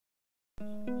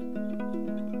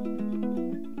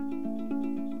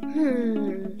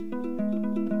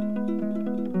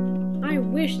I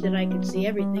wish that I could see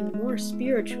everything more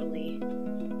spiritually.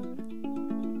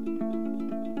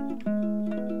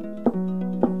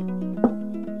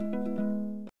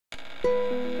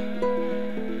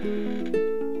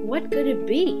 What could it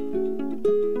be?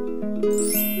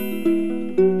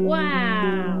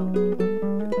 Wow!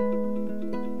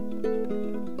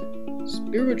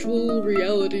 Spiritual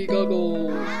reality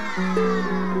goggles.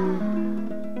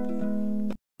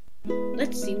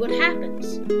 Let's see what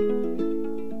happens.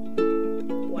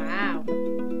 Wow.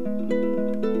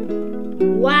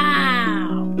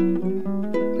 Wow!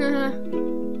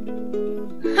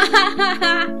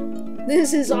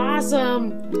 This is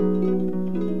awesome!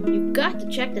 You've got to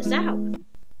check this out.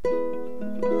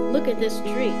 Look at this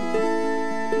tree.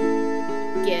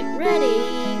 Get ready!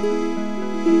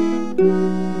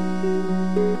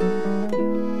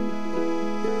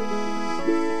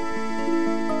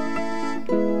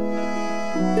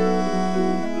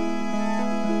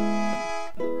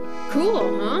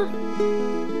 Cool, huh?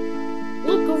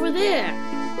 Look over there.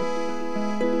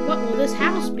 What will this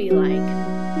house be like?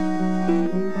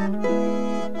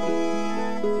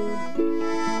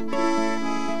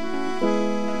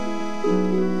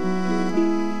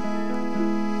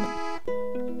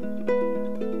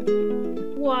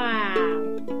 Wow.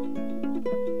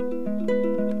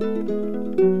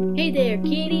 Hey there,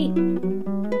 kitty.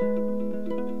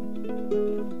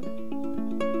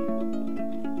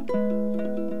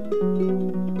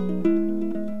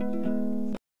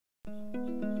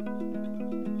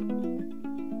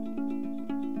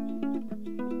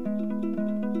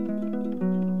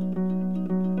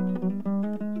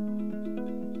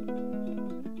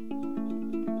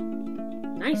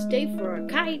 Nice day for a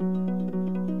kite.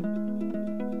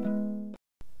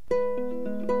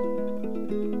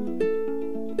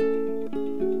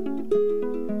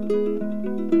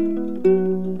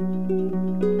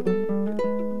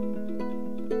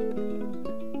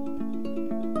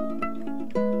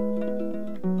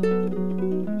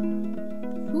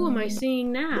 Who am I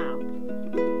seeing now?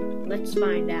 Let's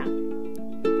find out.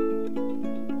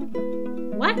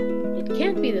 What? It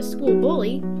can't be the school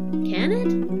bully, can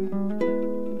it?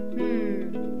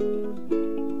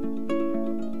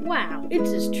 Wow,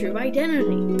 it's his true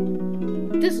identity.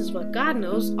 This is what God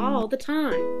knows all the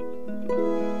time.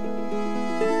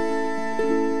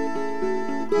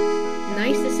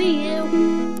 Nice to see you.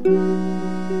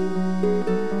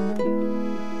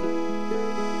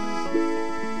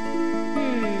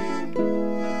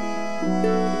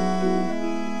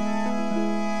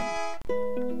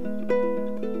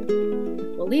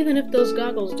 Well, even if those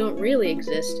goggles don't really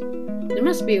exist, there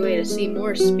must be a way to see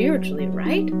more spiritually,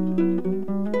 right?